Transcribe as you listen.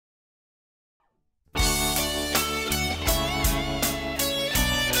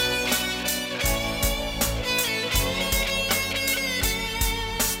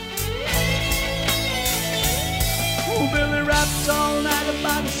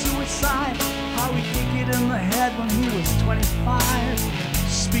side. How he kicked it in the head when he was 25.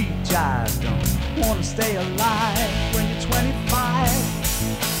 Speed jive, don't wanna stay alive when you're 25.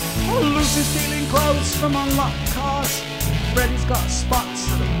 Lucy's stealing clothes from unlocked cars. Freddy's got spots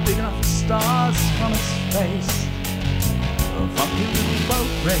that are big enough for stars from his face. A funky little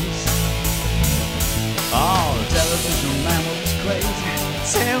boat race. Oh, the television man was crazy,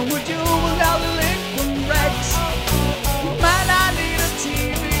 saying, would you without delinquent Rex? Man, I need a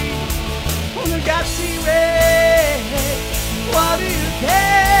TV. When I got TV, what do you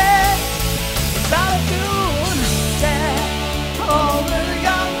care? About a dude, yeah. All the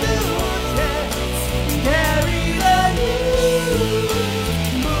young dudes, yeah. Carry the news.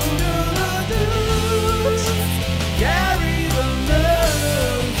 Move to the dudes. Carry the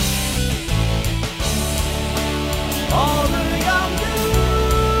news. All the young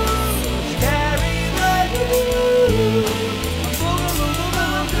dudes. Carry the news. Move to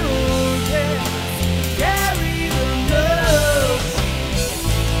the dudes, yeah. Carry the news.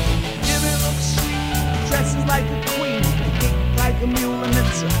 Jimmy looks sweet, dresses like a queen, kick like a mule, and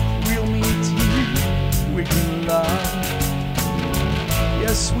it's a real mean team. We can love,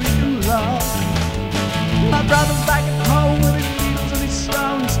 yes we can love. My brother's back at home with his Beatles and his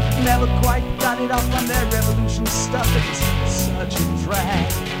Stones. Never quite got it off on their revolution stuff. It's such a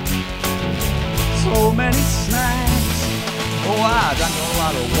drag. So many snacks. Oh, I drank a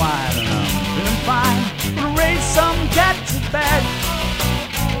lot of wine and I'm feeling fine. Gonna raise some cat to bed.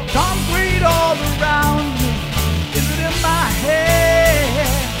 Concrete all around me. Is it in my head?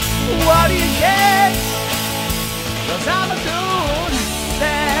 What do you get? 'Cause I'm a dude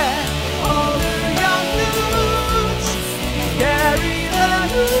there. All the young dudes carry the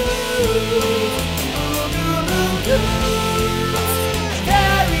news. Carry the news.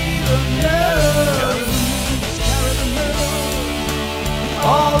 Carry the news.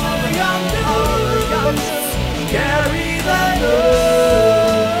 All the young dudes carry